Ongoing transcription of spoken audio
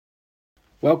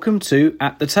Welcome to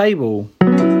At the Table.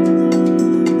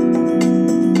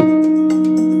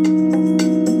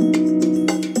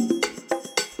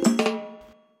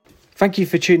 Thank you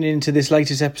for tuning into this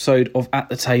latest episode of At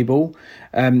the Table.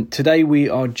 Today we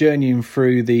are journeying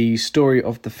through the story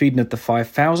of the feeding of the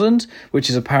 5,000, which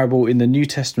is a parable in the New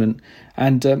Testament.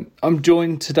 And I'm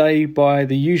joined today by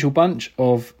the usual bunch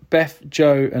of Beth,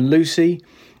 Joe and Lucy.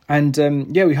 And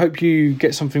we hope you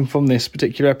get something from this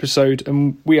particular episode.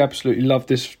 And we absolutely love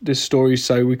this story,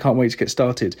 so we can't wait to get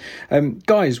started.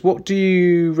 Guys, what do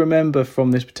you remember from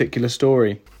this particular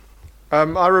story?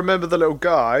 I remember the little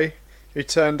guy who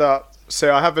turned up.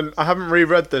 So I haven't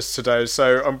reread this today,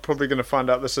 so I'm probably going to find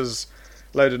out this is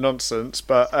a load of nonsense.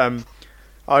 But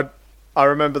I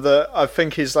remember that I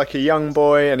think he's like a young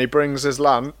boy and he brings his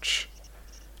lunch,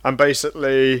 and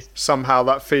basically somehow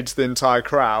that feeds the entire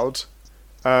crowd.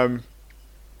 I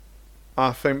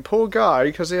think poor guy,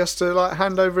 because he has to like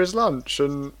hand over his lunch,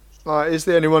 and like he's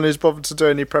the only one who's bothered to do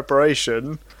any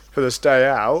preparation for this day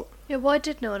out. Yeah, why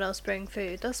did no one else bring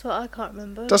food? That's what I can't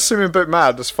remember. Does seem a bit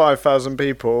mad. There's 5,000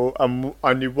 people and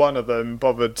only one of them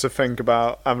bothered to think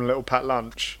about having a little packed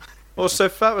lunch. Also,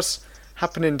 if that was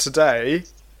happening today,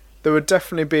 there would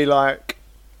definitely be like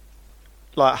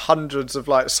hundreds of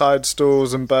like side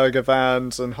stalls and burger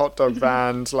vans and hot dog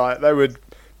vans. Like they would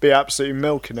be absolutely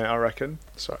milking it, I reckon.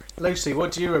 Sorry. Lucy,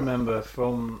 what do you remember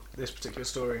from this particular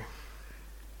story?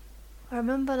 I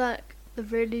remember like the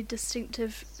really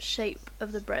distinctive shape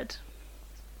of the bread.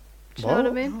 Do you know what I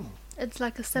mean? Oh. It's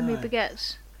like a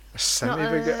semi-baguette. A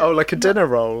semi-baguette? Oh, like a dinner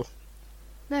roll?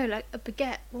 No, like a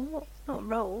baguette. What? Not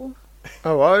roll.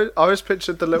 Oh, I always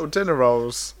pictured the little dinner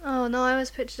rolls. Oh no, I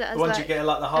always pictured it as The ones like you get at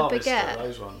like the harvest, baguette.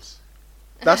 those ones.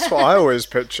 That's what I always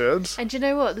pictured. And do you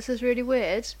know what? This is really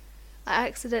weird. I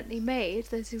accidentally made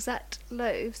those exact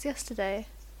loaves yesterday.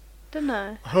 Didn't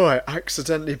I? Oh, I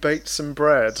accidentally baked some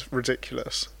bread.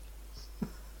 Ridiculous.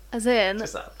 As in,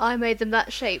 Just that. I made them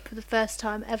that shape for the first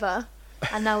time ever,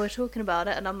 and now we're talking about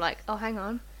it, and I'm like, oh, hang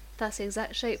on, that's the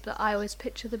exact shape that I always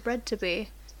picture the bread to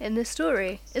be in this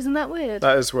story. Isn't that weird?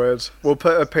 That is weird. We'll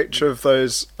put a picture of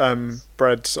those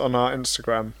breads on our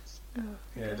Instagram. Oh,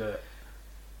 Yeah, do it.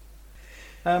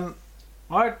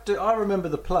 I remember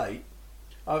the plate.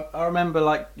 I remember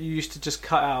like you used to just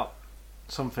cut out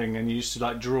something and you used to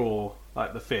like draw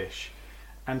like the fish.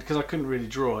 And because I couldn't really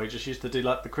draw, I just used to do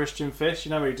like the Christian fish, you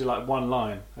know, where you do like one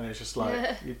line and it's just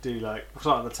like, you do like, it's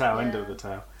like the tail, end of the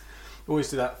tail.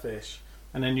 Always do that fish.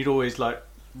 And then you'd always like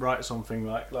write something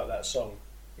like that song.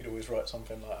 You'd always write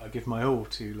something like, I give my all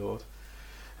to you, Lord.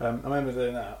 I remember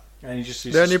doing that. And you just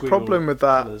used The to only squiggle problem with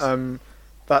that colours.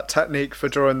 that technique for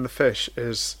drawing the fish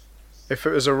is if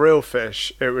it was a real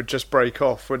fish, it would just break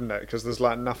off, wouldn't it? Because there's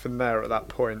like nothing there at that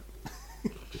point.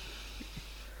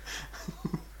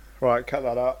 Right, cut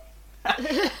that out.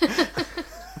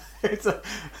 It's a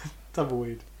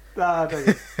tumbleweed. Don't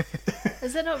it.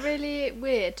 Is it not really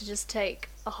weird to just take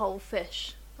a whole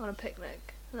fish on a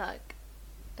picnic? Like,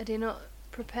 had you not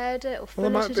prepared it or Well,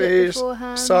 there finished might it be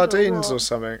beforehand? sardines or or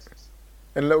something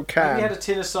in a little can. We had a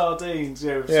tin of sardines,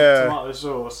 with Yeah. some tomato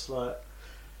sauce. Like,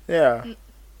 Yeah.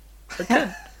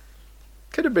 It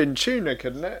could have been tuna,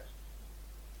 couldn't it?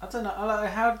 I don't know.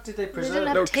 Like, how did they preserve didn't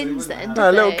have it? tins They wouldn't then, No,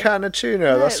 have- a little they? can of tuna,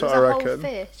 No, that's it was what I a reckon. whole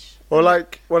fish. Or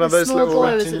like one of The those small little...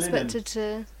 boy was wrapped in linen. expected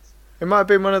to... It might have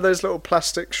been one of those little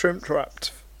plastic shrink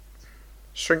wrapped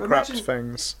Imagine-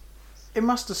 things. It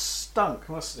must have stunk,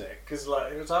 mustn't it? Because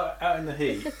like it was out in the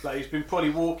heat. Like he's been probably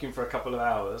walking for a couple of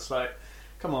hours. Like,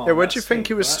 come on. Yeah, where that do you think he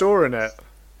stink, was right? storing it?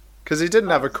 Because he didn't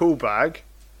have a cool bag.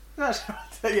 That's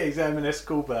right. Yeah, he's M&S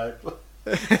school bag.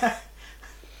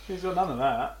 He's got none of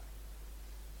that.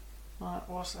 Like,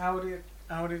 how would he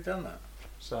have done that?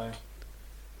 So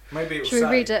maybe it was. Should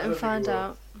we read saved. it I and don't think find it will.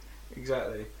 out?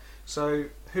 Exactly. So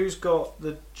who's got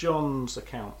the John's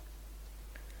account?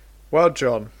 Well,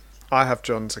 John, I have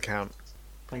John's account.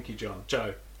 Thank you, John.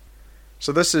 Joe.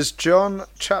 So this is John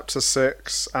chapter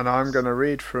 6, and I'm going to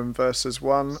read from verses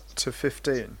 1 to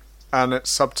 15. And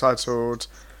it's subtitled,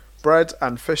 Bread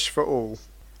and Fish for All.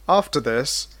 After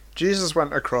this, Jesus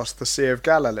went across the Sea of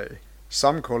Galilee.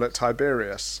 Some call it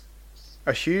Tiberias.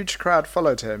 A huge crowd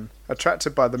followed him,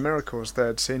 attracted by the miracles they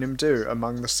had seen him do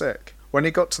among the sick. When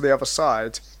he got to the other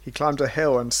side, he climbed a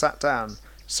hill and sat down,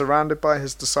 surrounded by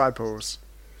his disciples.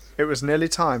 It was nearly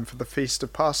time for the feast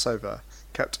of Passover,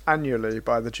 kept annually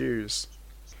by the Jews.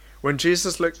 When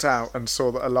Jesus looked out and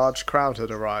saw that a large crowd had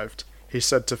arrived, he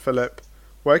said to Philip,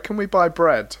 "Where can we buy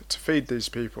bread to feed these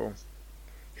people?"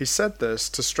 He said this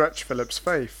to stretch Philip's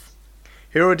faith.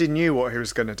 He already knew what he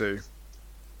was going to do.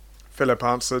 Philip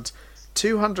answered,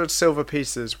 200 silver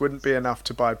pieces wouldn't be enough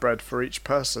to buy bread for each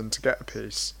person to get a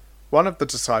piece. One of the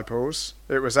disciples,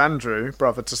 it was Andrew,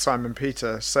 brother to Simon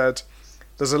Peter, said,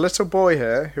 "There's a little boy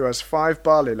here who has 5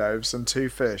 barley loaves and 2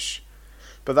 fish,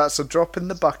 but that's a drop in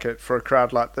the bucket for a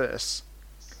crowd like this."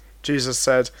 Jesus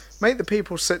said, "Make the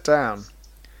people sit down."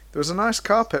 There was a nice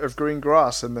carpet of green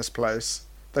grass in this place.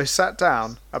 They sat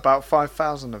down, about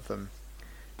 5,000 of them.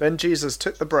 Then Jesus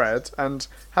took the bread and,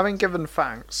 having given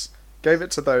thanks, gave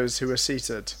it to those who were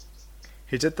seated.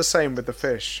 He did the same with the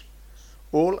fish.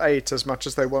 All ate as much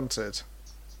as they wanted.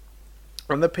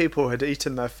 When the people had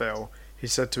eaten their fill, he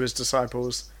said to his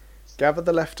disciples, "Gather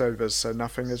the leftovers so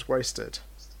nothing is wasted."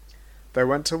 They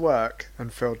went to work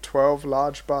and filled 12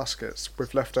 large baskets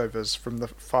with leftovers from the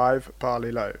 5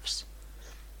 barley loaves.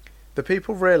 The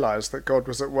people realized that God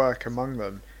was at work among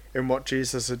them in what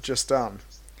Jesus had just done.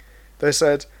 They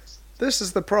said, "This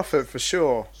is the prophet for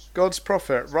sure, God's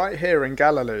prophet right here in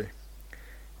Galilee."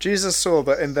 Jesus saw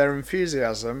that in their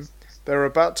enthusiasm, they were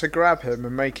about to grab him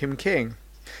and make him king.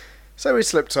 So he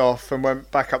slipped off and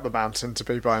went back up the mountain to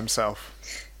be by himself.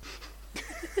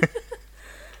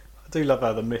 I do love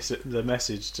how the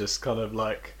message just kind of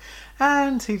like,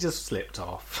 and he just slipped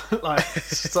off. Like,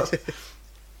 it's just like,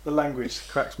 the language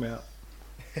cracks me up.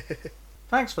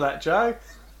 Thanks for that, Joe.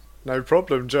 No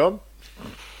problem, John.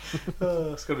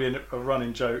 It's going to be a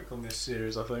running joke on this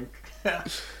series, I think.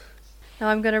 Now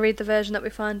I'm going to read the version that we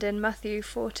find in Matthew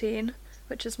 14,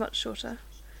 which is much shorter.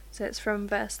 So it's from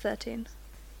verse 13.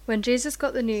 When Jesus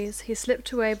got the news, he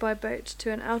slipped away by boat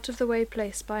to an out-of-the-way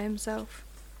place by himself.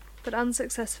 But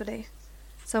unsuccessfully.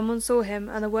 Someone saw him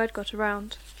and the word got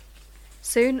around.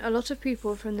 Soon a lot of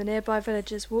people from the nearby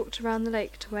villages walked around the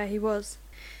lake to where he was.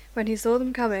 When he saw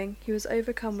them coming, he was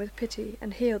overcome with pity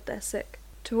and healed their sick.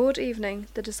 Toward evening,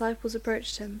 the disciples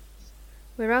approached him.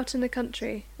 "We're out in the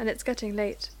country, and it's getting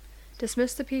late.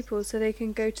 Dismiss the people so they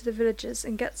can go to the villages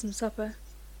and get some supper."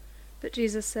 But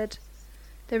Jesus said,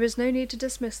 "There is no need to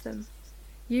dismiss them.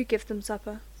 You give them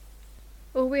supper."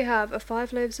 "All we have are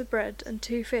 5 loaves of bread and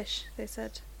 2 fish," they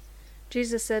said.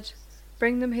 Jesus said,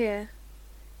 "Bring them here."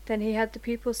 Then he had the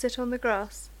people sit on the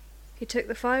grass. He took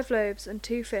the 5 loaves and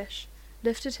 2 fish,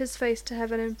 lifted his face to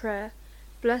heaven in prayer,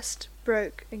 blessed,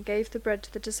 broke, and gave the bread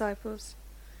to the disciples.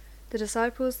 The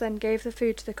disciples then gave the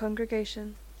food to the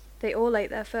congregation. They all ate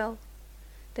their fill.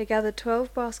 They gathered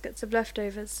 12 baskets of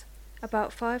leftovers.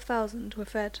 About 5,000 were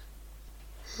fed.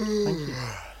 Thank you.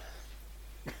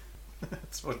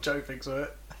 That's what Joe thinks of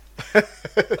it.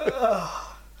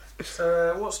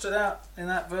 So what stood out in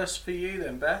that verse for you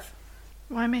then, Beth?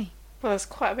 Why me? Well, there's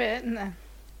quite a bit, isn't there?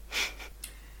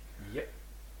 Yep.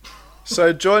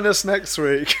 So join us next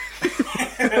week.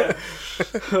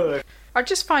 I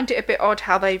just find it a bit odd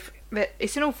how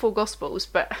it's in all 4 Gospels,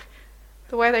 but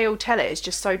the way they all tell it is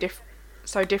just so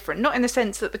different. Not in the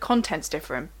sense that the content's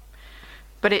different,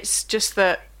 but it's just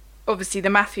that obviously the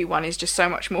Matthew one is just so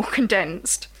much more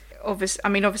condensed.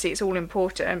 Obviously it's all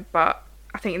important, but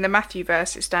I think in the Matthew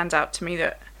verse it stands out to me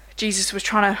that Jesus was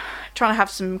trying to have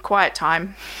some quiet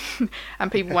time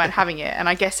and people weren't having it, and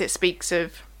I guess it speaks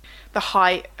of the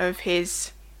height of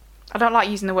his, I don't like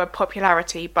using the word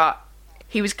popularity, but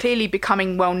he was clearly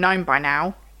becoming well known by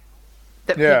now,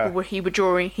 that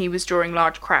he was drawing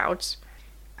large crowds.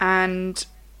 And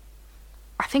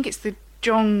I think it's the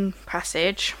John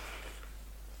passage,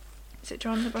 is it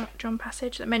John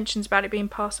passage that mentions about it being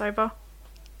Passover?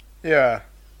 Yeah.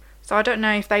 So I don't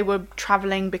know if they were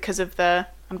travelling because of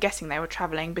I'm guessing they were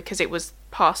travelling because it was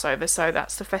Passover, so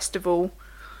that's the festival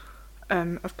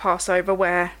of Passover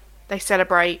where they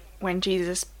celebrate when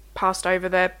Jesus passed over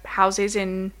their houses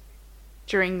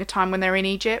during the time when they're in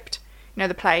Egypt. You know,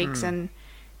 the plagues and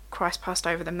Christ passed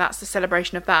over them. That's the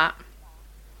celebration of that,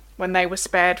 when they were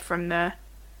spared from the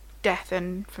death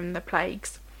and from the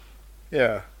plagues.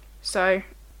 Yeah. So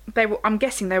I'm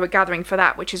guessing they were gathering for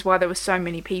that, which is why there were so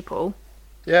many people.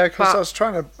 Yeah, because I was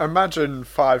trying to imagine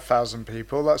 5,000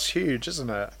 people. That's huge, isn't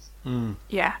it? Mm.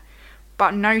 Yeah.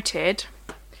 But noted,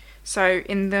 so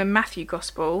in the Matthew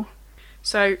Gospel,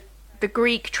 so the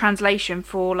Greek translation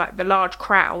for like the large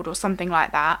crowd or something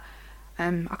like that,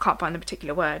 I can't find the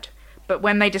particular word, but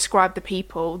when they describe the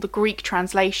people, the Greek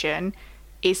translation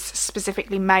is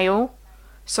specifically male.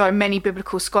 So many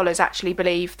biblical scholars actually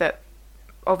believe that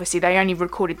obviously they only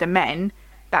recorded the men,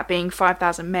 that being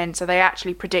 5,000 men, so they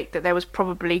actually predict that there was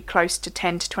probably close to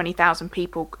 10 to 20,000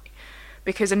 people,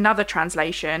 because another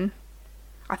translation,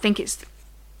 I think it's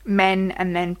men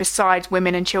and then besides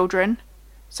women and children,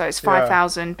 so it's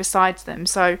 5,000 besides them.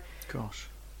 So gosh,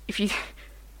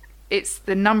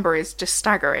 the number is just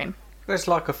staggering. It's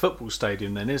like a football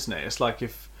stadium then, isn't it? It's like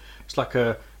if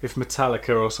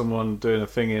Metallica or someone doing a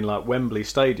thing in like Wembley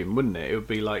Stadium, wouldn't it? It would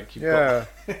be like you've got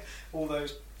all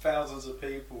those thousands of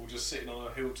people just sitting on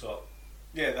a hilltop.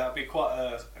 Yeah, that'd be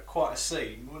quite a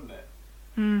scene, wouldn't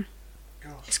it?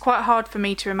 Gosh. It's quite hard for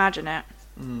me to imagine it.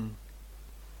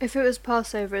 If it was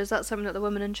Passover, is that something that the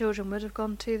women and children would have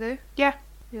gone to, though? Yeah,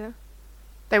 Yeah.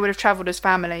 they would have travelled as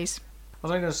families. I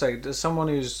was going to say, there's someone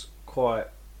who's quite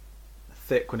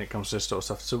thick when it comes to this sort of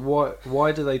stuff. So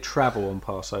why do they travel on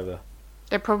Passover?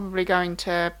 They're probably going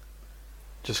to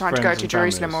Just trying to go friends to and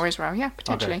Jerusalem families? or Israel. Yeah,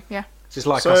 potentially. Okay. Yeah. It's just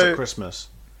like So- us at Christmas.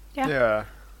 Yeah.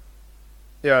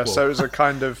 Yeah, so Whoa. it was a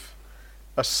kind of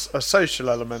a social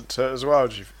element to it as well.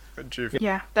 Do you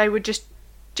Yeah, they would just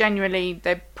genuinely,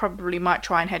 they probably might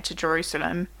try and head to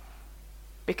Jerusalem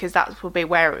because that would be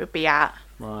where it would be at.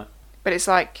 Right. But it's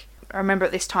like, I remember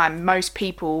at this time, most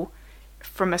people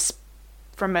from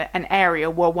an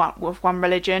area were one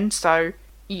religion, so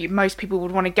most people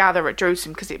would want to gather at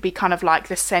Jerusalem because it'd be kind of like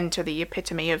the centre, the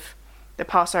epitome of the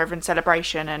Passover and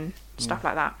celebration and stuff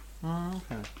like that.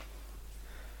 Okay.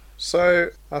 So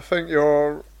I think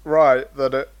you're right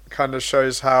that it kind of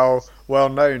shows how well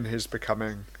known he's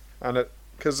becoming, and it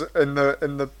because in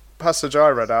the passage I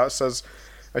read out it says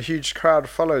a huge crowd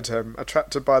followed him,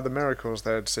 attracted by the miracles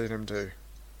they had seen him do.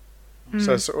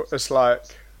 So it's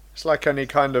like any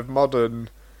kind of modern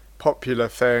popular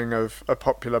thing of a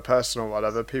popular person or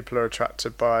whatever. People are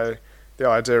attracted by the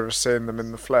idea of seeing them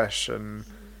in the flesh and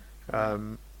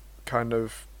kind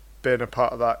of being a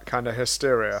part of that kind of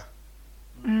hysteria.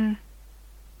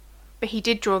 But he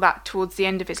did draw that towards the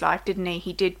end of his life, didn't he?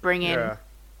 He did bring in, Yeah,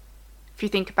 if you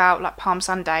think about like Palm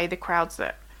Sunday, the crowds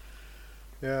that,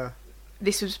 yeah,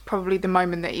 this was probably the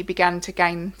moment that he began to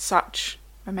gain such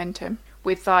momentum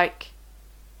with, like,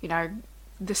 you know,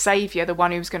 the saviour, the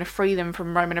one who was going to free them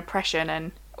from Roman oppression,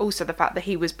 and also the fact that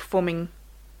he was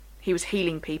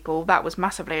healing people. That was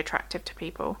massively attractive to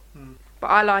people. But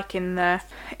I like in the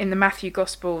Matthew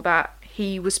Gospel that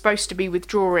he was supposed to be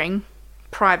withdrawing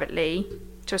privately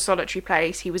to a solitary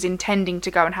place. He was intending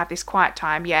to go and have this quiet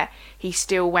time, yet he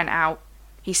still went out.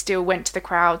 He still went to the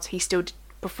crowds. He still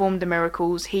performed the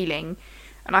miracles, healing.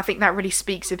 And I think that really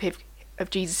speaks of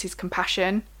Jesus'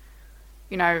 compassion.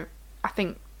 You know, I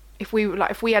think if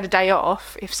we had a day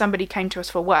off, if somebody came to us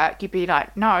for work, you'd be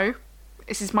like, no,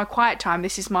 this is my quiet time.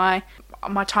 This is my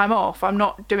time off. I'm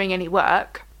not doing any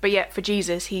work. But yet for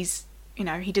Jesus, he's, you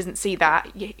know, he doesn't see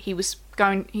that.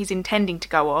 He's intending to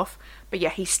go off, but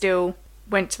yet he still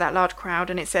went to that large crowd,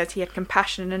 and it says he had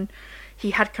compassion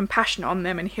on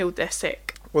them and healed their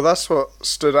sick. Well, that's what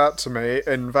stood out to me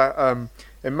in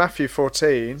Matthew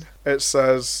 14. It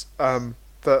says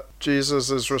that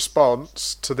Jesus'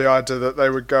 response to the idea that they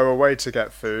would go away to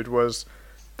get food was,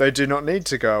 they do not need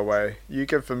to go away. You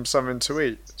give them something to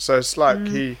eat. So it's like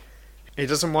he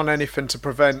doesn't want anything to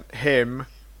prevent him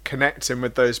connecting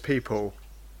with those people.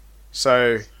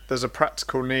 So there's a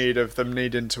practical need of them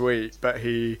needing to eat, but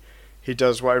he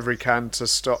does whatever he can to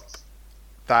stop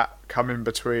that coming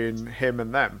between him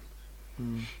and them.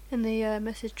 In the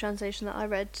Message translation that I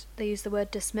read, they use the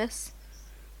word dismiss.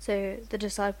 So the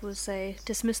disciples say,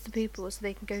 dismiss the people so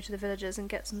they can go to the villages and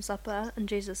get some supper. And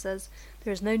Jesus says,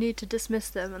 there is no need to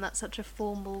dismiss them. And that's such a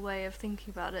formal way of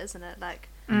thinking about it, isn't it? Like,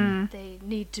 they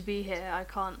need to be here. I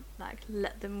can't, like,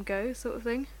 let them go, sort of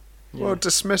thing. Yeah. Well,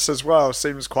 dismiss as well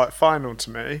seems quite final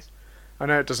to me. I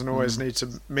know it doesn't always need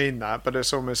to mean that, but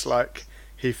it's almost like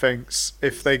he thinks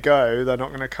if they go, they're not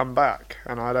going to come back,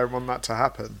 and I don't want that to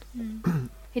happen.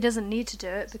 He doesn't need to do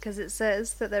it because it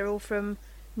says that they're all from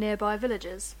nearby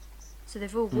villages. So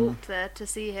they've all walked there to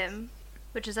see him,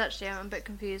 which is actually, I'm a bit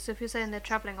confused. So if you're saying they're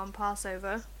travelling on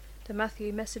Passover, the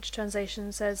Matthew Message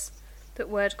translation says that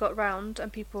word got round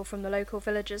and people from the local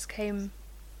villages came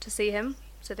to see him.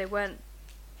 So they weren't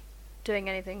doing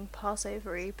anything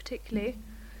Passover-y particularly.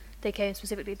 They came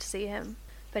specifically to see him.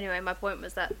 But anyway, my point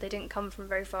was that they didn't come from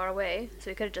very far away, so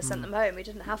he could have just sent them home. He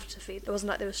didn't have to feed. It wasn't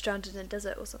like they were stranded in a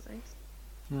desert or something.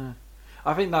 Yeah.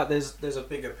 I think that there's a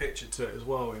bigger picture to it as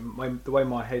well. The way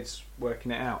my head's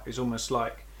working it out is almost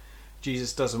like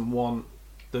Jesus doesn't want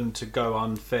them to go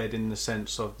unfed in the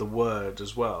sense of the word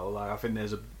as well. Like, I think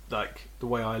there's the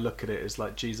way I look at it is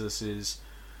like Jesus is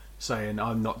saying,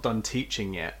 I'm not done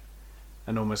teaching yet,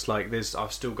 and almost like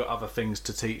I've still got other things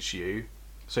to teach you.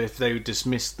 So if they would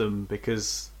dismiss them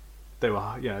because they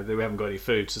haven't got any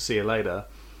food, so see you later,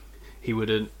 he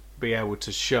wouldn't be able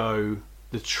to show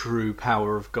the true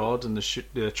power of God and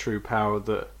the true power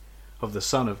of the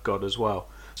Son of God as well.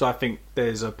 So I think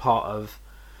there's a part of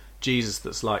Jesus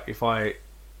that's like, if I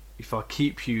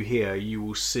keep you here, you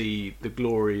will see the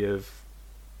glory of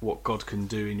what God can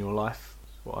do in your life.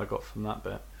 That's what I got from that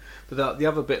bit. But the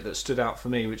other bit that stood out for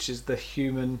me, which is the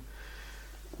human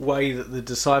way that the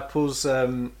disciples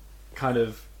kind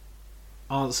of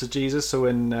answer Jesus. So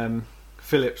when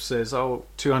Philip says,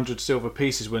 200 silver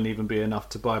pieces wouldn't even be enough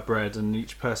to buy bread and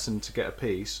each person to get a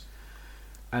piece.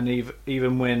 And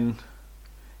even when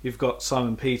you've got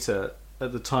Simon Peter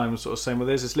at the time sort of saying, well,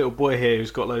 there's this little boy here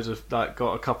who's got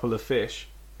got a couple of fish,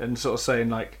 and sort of saying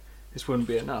like, this wouldn't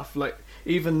be enough. Like,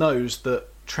 even those that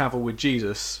travel with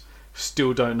Jesus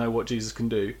still don't know what Jesus can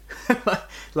do.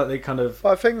 Like they kind of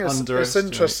I think it's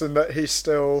interesting that he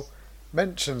still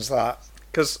mentions that,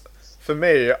 because for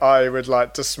me, I would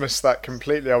like dismiss that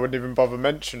completely. I wouldn't even bother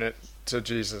mentioning it to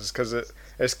Jesus, because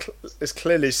it's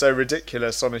clearly so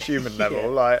ridiculous on a human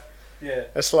level.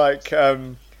 It's like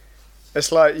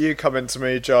you coming to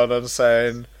me, John, and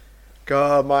saying,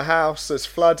 God, my house is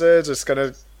flooded, it's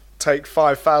going to take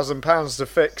 £5,000 to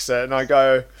fix it, and I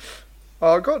go,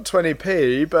 I got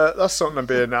 20p, but that's not going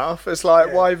to be enough. It's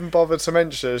like, why even bother to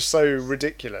mention it? It's so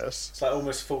ridiculous. It's like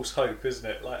almost false hope, isn't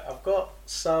it? Like, I've got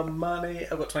some money,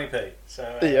 I've got 20p.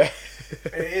 So it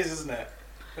is, isn't it?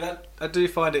 But I do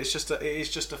find it is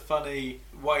just a funny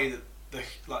way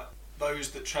that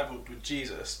those that travelled with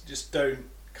Jesus just don't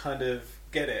kind of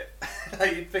get it.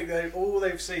 Like, you'd think all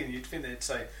they've seen, you'd think they'd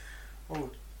say, "Oh,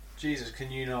 Jesus,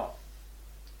 can you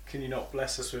not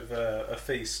bless us with a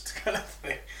feast?" kind of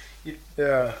thing.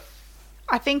 Yeah.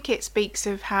 I think it speaks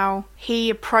of how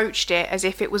he approached it as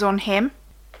if it was on him.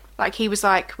 Like, he was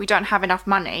like, we don't have enough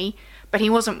money, but he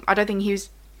wasn't. I don't think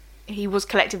he was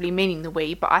collectively meaning the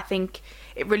we, but I think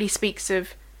it really speaks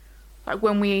of like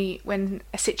when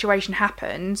a situation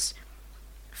happens.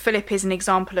 Philip is an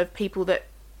example of people that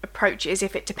approach it as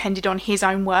if it depended on his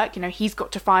own work. You know, he's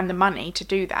got to find the money to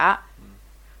do that.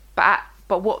 But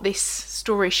what this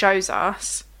story shows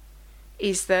us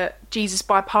is that Jesus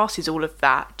bypasses all of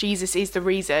that. Jesus is the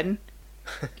reason.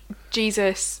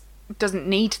 Jesus doesn't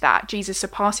need that. Jesus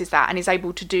surpasses that and is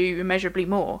able to do immeasurably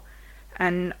more.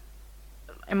 And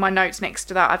in my notes next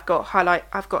to that, I've got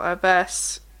a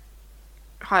verse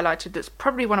highlighted that's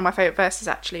probably one of my favourite verses,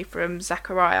 actually, from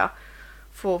Zechariah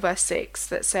 4 verse 6,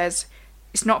 that says,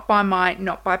 "It's not by might,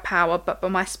 not by power, but by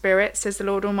my spirit, says the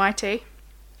Lord Almighty."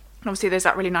 And obviously there's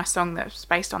that really nice song that's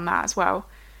based on that as well.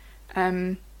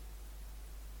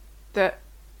 That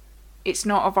it's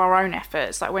not of our own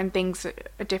efforts. Like, when things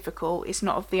are difficult, it's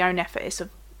not of the own effort, it's of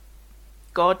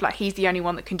God. Like, he's the only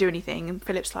one that can do anything. And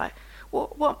Philip's like,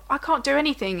 what? I can't do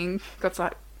anything. And God's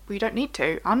like, well, you don't need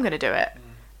to. I'm going to do it.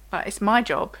 Like, it's my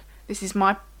job. This is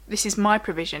my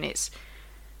provision. It's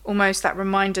almost that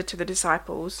reminder to the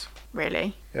disciples,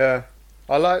 really. Yeah.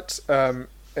 I liked in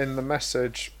the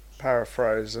Message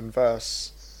paraphrase in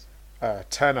verse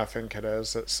 10, I think it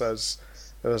is, it says,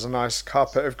 there was a nice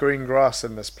carpet of green grass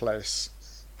in this place.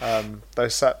 They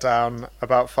sat down,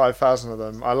 about 5,000 of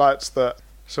them. I liked that.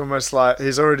 It's almost like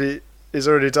he's already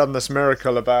done this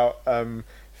miracle about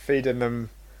feeding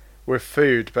them with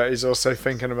food, but he's also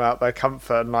thinking about their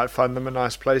comfort and like find them a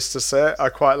nice place to sit. I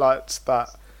quite liked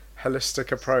that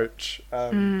holistic approach.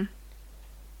 I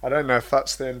don't know if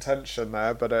that's the intention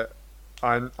there, but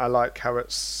I like how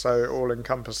it's so all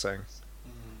encompassing.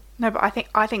 No, but I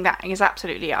think that is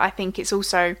absolutely it. I think it's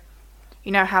also,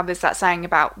 you know how there's that saying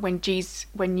about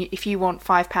if you want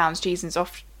 £5, Jesus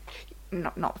off,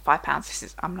 not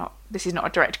 £5. This is not a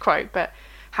direct quote, but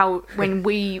how when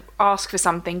we ask for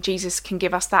something, Jesus can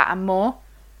give us that and more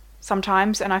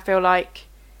sometimes. And I feel like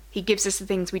he gives us the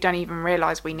things we don't even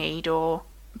realise we need.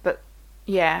 But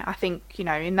yeah, I think, you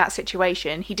know, in that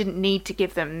situation, he didn't need to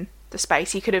give them the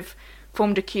space. He could have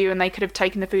formed a queue and they could have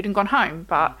taken the food and gone home,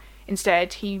 but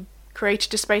instead he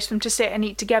created a space for them to sit and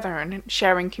eat together and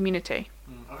share in community.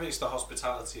 I think it's the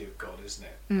hospitality of God, isn't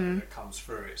it, that comes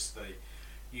through. It's the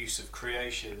use of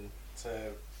creation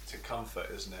to comfort,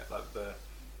 isn't it?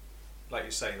 Like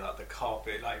you say, like the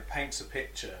carpet, like it paints a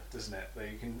picture, doesn't it?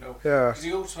 That you can, because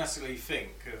you automatically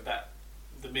think of that,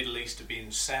 the Middle East of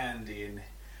being sandy and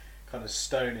kind of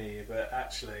stony, but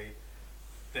actually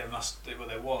there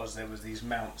was these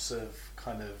mounts of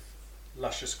kind of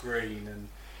luscious green, and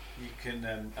you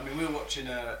can. We were watching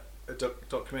a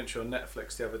documentary on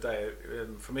Netflix the other day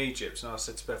from Egypt, and I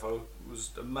said to Beth, I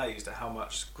was amazed at how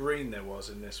much green there was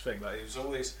in this thing. Like, it was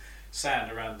all this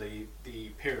sand around the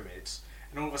pyramids,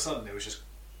 and all of a sudden it was just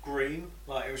green.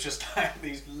 Like, it was just like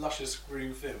these luscious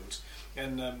green fields,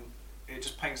 and it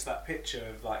just paints that picture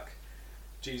of like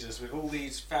Jesus with all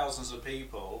these thousands of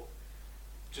people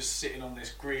just sitting on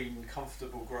this green,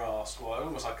 comfortable grass,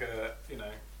 almost like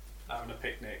having a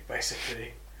picnic,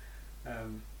 basically.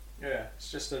 It's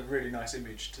just a really nice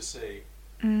image to see.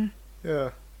 Yeah.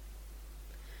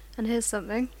 And here's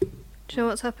something. Do you know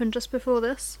what's happened just before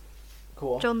this?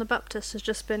 Cool. John the Baptist has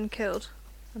just been killed,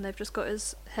 and they've just got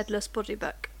his headless body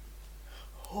back.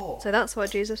 So that's why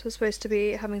Jesus was supposed to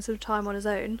be having some time on his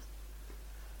own,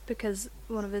 because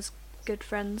one of his good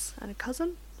friends and a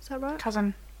cousin, is that right?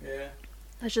 Cousin. Yeah.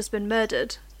 Has just been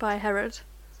murdered by Herod.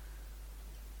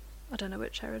 I don't know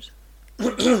which Herod.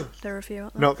 There are a few,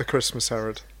 aren't there? Not the Christmas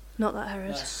Herod. Not that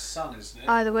Herod. That's son, isn't it?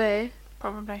 Either way,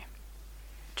 Probably.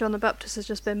 John the Baptist has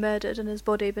just been murdered and his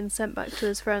body been sent back to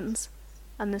his friends.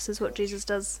 And this is what Jesus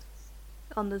does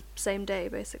on the same day,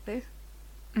 basically.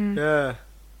 Mm. Yeah.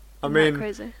 I Isn't that mean,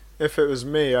 crazy? if it was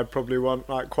me, I'd probably want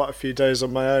like quite a few days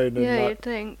on my own. And, Yeah, like, you'd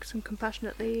think. Some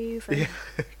compassionate leave. And, Yeah,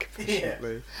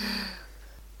 completely.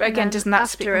 But again, then doesn't that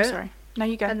speak? after Oh, it- sorry. No,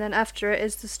 you go. and then after it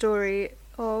is the story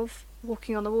of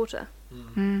walking on the water.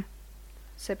 Mm.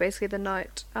 So basically the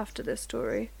night after this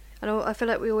story. And I feel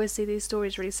like we always see these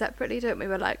stories really separately, don't we?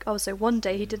 We're like, oh, so one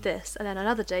day he did this, and then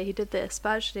another day he did this.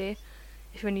 But actually,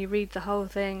 when you read the whole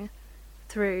thing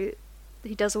through,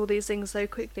 he does all these things so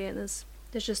quickly, and there's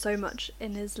just so much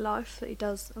in his life that he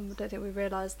does, and I don't think we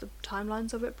realise the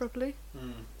timelines of it properly.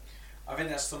 I think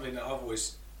that's something that I've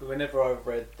always, whenever I've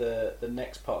read the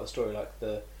next part of the story, like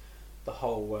the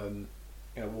whole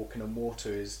walking on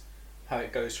water, is how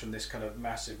it goes from this kind of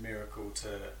massive miracle to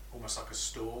almost like a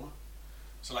storm.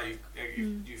 So like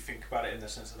you think about it in the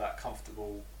sense of that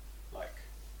comfortable like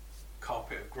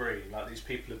carpet of green, like these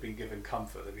people have been given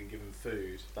comfort, they've been given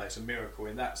food, like it's a miracle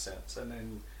in that sense. And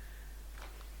then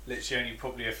literally only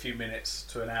probably a few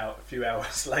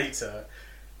hours later,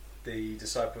 the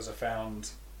disciples are found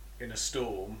in a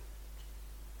storm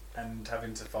and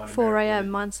having to find 4 a miracle. a.m.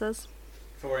 mine says.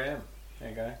 4 a.m. There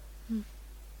you go. Mm.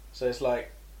 So it's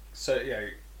like,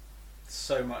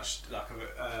 so much like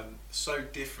so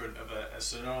different of a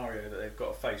scenario that they've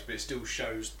got to face, but it still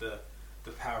shows the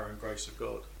power and grace of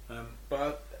God.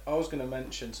 But I was going to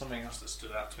mention something else that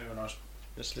stood out to me when I was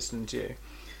just listening to you,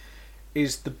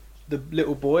 is the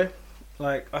little boy.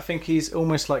 Like, I think he's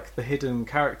almost like the hidden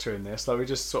character in this. Like, we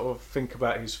just sort of think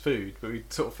about his food, but we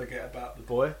sort of forget about the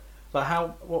boy. Like,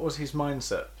 what was his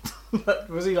mindset?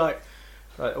 Was he like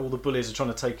all the bullies are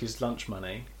trying to take his lunch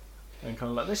money and kind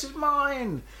of like, this is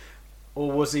mine? Or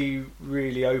was he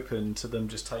really open to them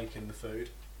just taking the food?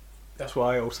 That's what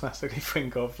I automatically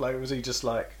think of. Like, was he just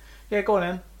like, yeah, go on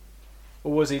in?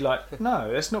 Or was he like,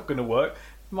 no, that's not going to work.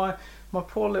 My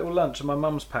poor little lunch and my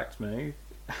mum's packed me.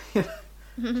 Do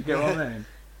you get what I mean?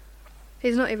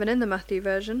 He's not even in the Matthew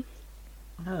version.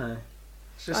 No.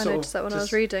 It's I just sort noticed of that when I was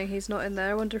just- reading, he's not in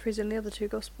there. I wonder if he's in the other two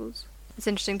Gospels. It's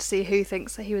interesting to see who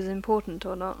thinks that he was important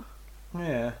or not.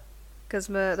 Yeah. Because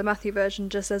the Matthew version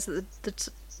just says that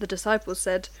the disciples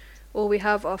said, all we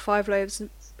have are 5 loaves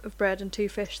of bread and 2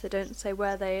 fish. They don't say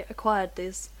where they acquired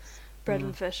these bread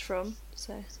and fish from.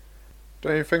 So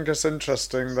Don't you think it's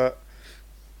interesting that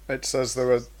it says there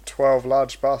were 12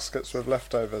 large baskets with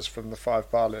leftovers from the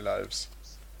 5 barley loaves?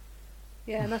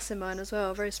 yeah, and that's in mine as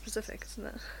well. Very specific, isn't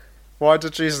it? Why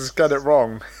did Jesus get it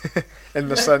wrong? In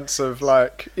the sense of,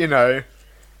 like,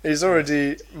 he's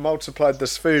already multiplied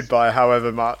this food by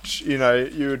however much. You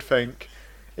would think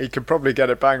he could probably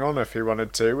get it bang on if he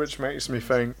wanted to, which makes me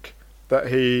think that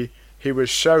he was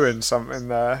showing something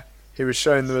there. He was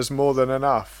showing there was more than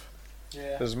enough.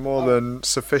 Yeah. There's more than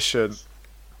sufficient.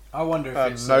 I wonder if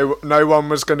And it's no one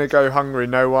was going to go hungry.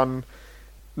 No one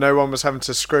was having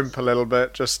to scrimp a little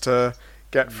bit just to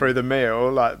get through the meal.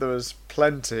 Like, there was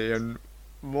plenty and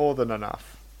more than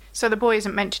enough. So the boy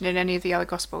isn't mentioned in any of the other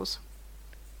Gospels.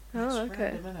 Oh,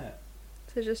 okay. random, innit?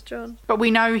 So just John. But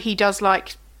we know he does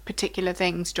like particular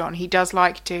things, John. He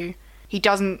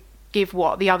doesn't give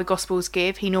what the other Gospels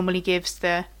give. He normally gives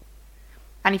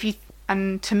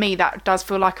and to me that does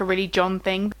feel like a really John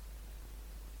thing.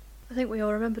 I think we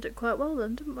all remembered it quite well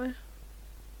then, didn't we?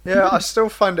 Yeah, I still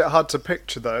find it hard to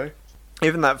picture though.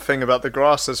 Even that thing about the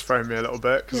grass has thrown me a little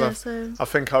bit because Yeah, so I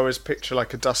think I always picture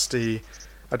like a dusty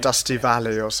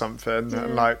valley or something. Yeah.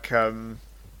 Like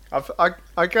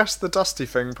I guess the dusty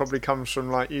thing probably comes from,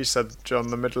 like you said, John,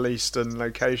 the Middle Eastern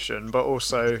location, but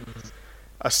also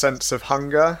a sense of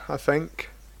hunger, I think.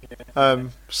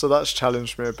 So that's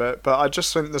challenged me a bit, but I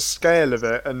just think the scale of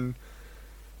it, and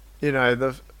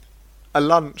a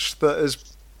lunch that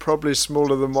is probably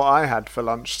smaller than what I had for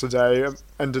lunch today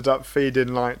ended up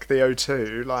feeding like the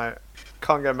O2. Like,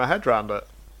 can't get my head around it.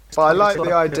 But I like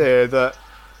the idea that,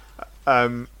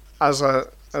 as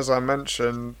I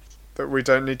mentioned, that we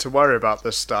don't need to worry about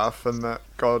this stuff, and that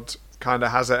God kind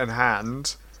of has it in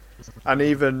hand. And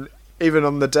even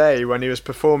on the day when he was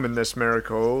performing this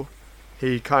miracle,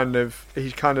 he kind of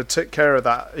took care of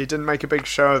that. He didn't make a big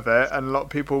show of it, and a lot of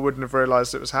people wouldn't have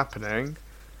realised it was happening.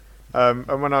 And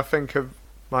when I think of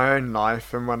my own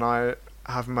life, and when I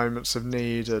have moments of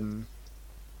need and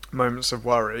moments of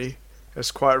worry,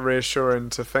 it's quite reassuring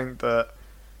to think that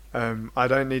I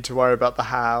don't need to worry about the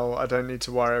how. I don't need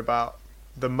to worry about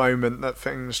the moment that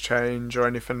things change or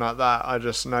anything like that. I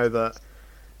just know that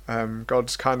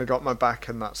God's kind of got my back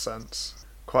in that sense.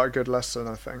 Quite a good lesson,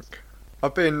 I think.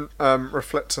 I've been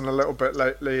reflecting a little bit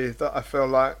lately that I feel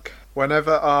like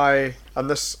whenever and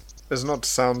this is not to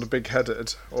sound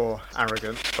big-headed or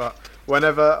arrogant, but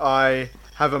whenever I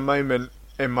have a moment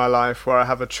in my life where I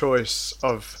have a choice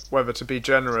of whether to be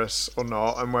generous or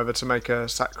not, and whether to make a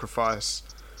sacrifice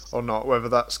or not, whether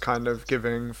that's kind of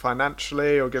giving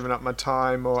financially or giving up my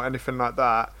time or anything like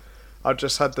that, I've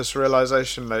just had this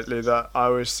realisation lately that I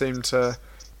always seem to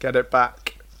get it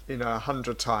back,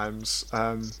 100 times.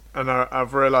 And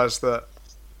I've realised that,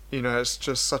 it's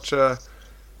just such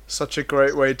a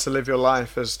great way to live your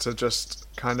life, is to just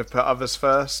kind of put others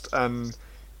first, and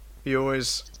you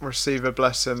always receive a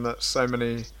blessing that's so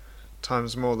many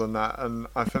times more than that. And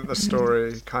I think the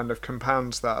story kind of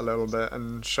compounds that a little bit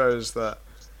and shows that,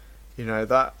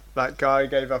 that guy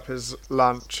gave up his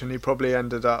lunch and he probably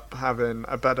ended up having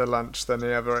a better lunch than he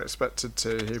ever expected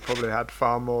to. He probably had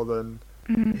far more than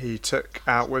he took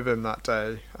out with him that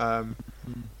day.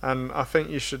 And I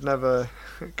think you should never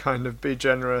kind of be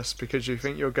generous because you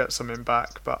think you'll get something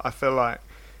back. But I feel like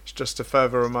it's just a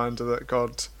further reminder that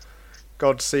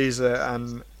God sees it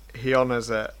and he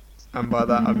honours it. And by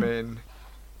that I mean,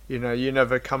 you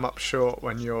never come up short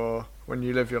when you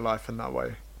live your life in that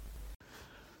way.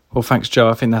 Well, thanks, Joe.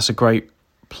 I think that's a great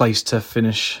place to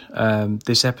finish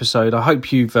this episode. I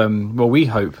hope we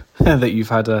hope that you've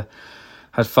had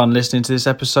fun listening to this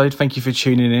episode. Thank you for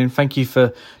tuning in. Thank you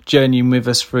for journeying with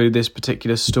us through this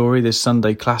particular story, this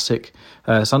Sunday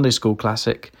school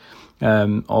classic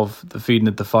of the feeding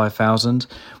of the 5,000.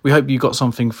 We hope you got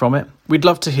something from it. We'd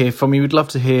love to hear from you. We'd love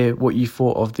to hear what you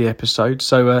thought of the episode.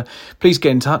 So please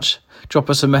get in touch. Drop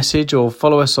us a message or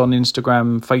follow us on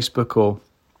Instagram, Facebook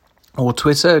or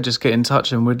Twitter. Just get in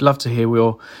touch and we'd love to hear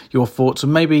your thoughts,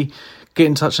 and maybe get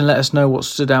in touch and let us know what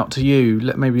stood out to you.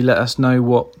 Let us know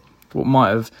what might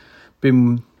have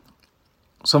been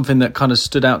something that kind of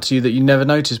stood out to you that you never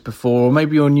noticed before, or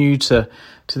maybe you're new to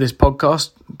this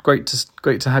podcast. Great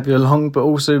to have you along, but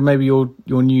also maybe you're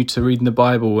new to reading the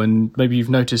Bible and maybe you've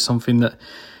noticed something that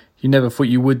you never thought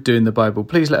you would do in the Bible.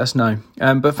 Please let us know.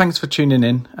 But thanks for tuning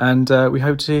in, and we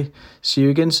hope to see you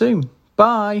again soon.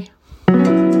 Bye.